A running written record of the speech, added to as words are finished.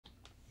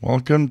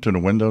Welcome to the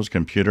Windows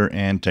Computer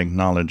and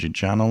Technology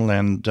channel,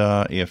 and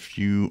if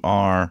you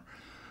are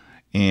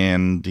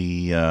in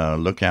the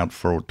lookout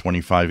for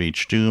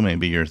 25H2,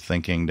 maybe you're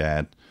thinking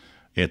that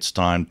it's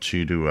time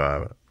to do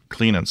a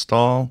clean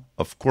install.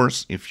 Of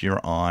course, if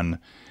you're on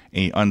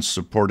a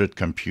unsupported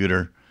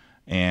computer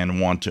and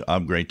want to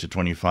upgrade to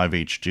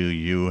 25H2,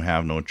 you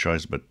have no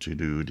choice but to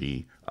do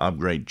the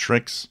upgrade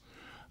tricks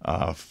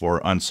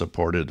for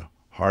unsupported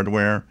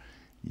hardware.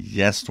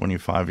 Yes,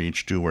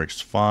 25H2 works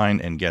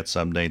fine and gets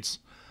updates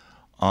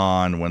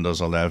on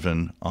Windows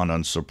 11 on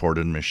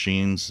unsupported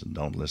machines.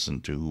 Don't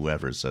listen to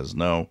whoever says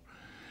no.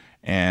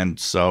 And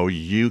so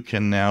you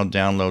can now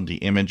download the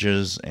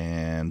images,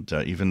 and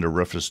even the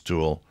Rufus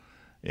tool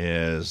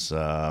is,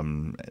 I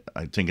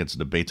think it's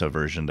the beta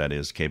version that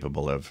is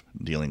capable of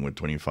dealing with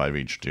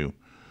 25H2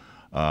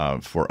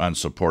 for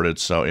unsupported.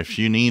 So if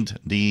you need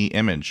the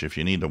image, if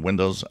you need the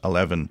Windows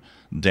 11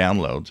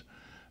 download,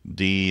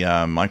 the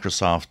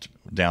Microsoft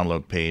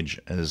download page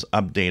has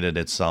updated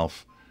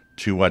itself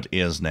to what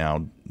is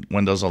now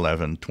Windows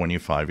 11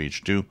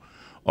 25H2,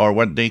 or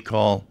what they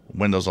call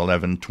Windows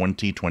 11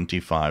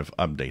 2025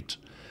 update.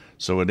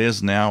 So it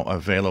is now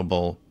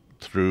available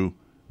through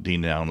the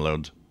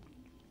download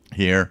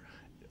here.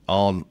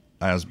 All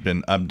has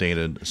been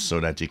updated so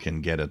that you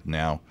can get it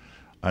now.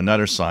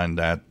 Another sign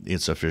that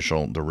it's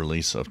official, the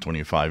release of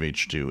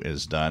 25H2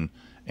 is done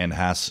and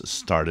has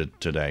started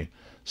today,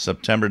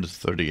 September the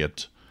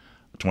 30th,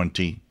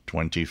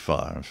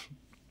 2025.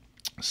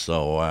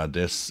 So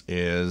this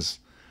is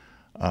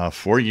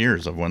 4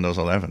 years of Windows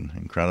 11.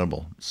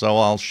 Incredible. So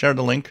I'll share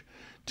the link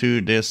to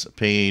this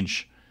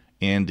page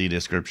in the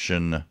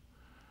description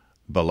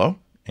below,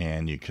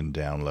 and you can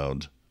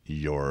download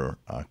your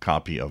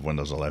copy of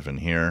Windows 11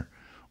 here,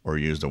 or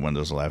use the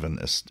Windows 11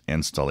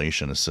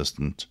 installation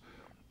assistant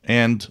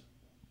and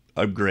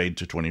upgrade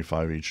to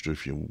 25H2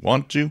 if you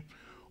want to,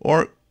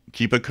 or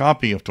keep a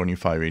copy of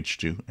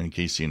 25H2 in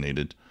case you need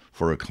it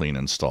for a clean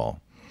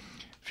install.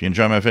 If you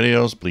enjoy my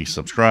videos, please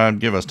subscribe,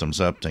 give us thumbs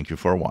up. Thank you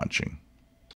for watching.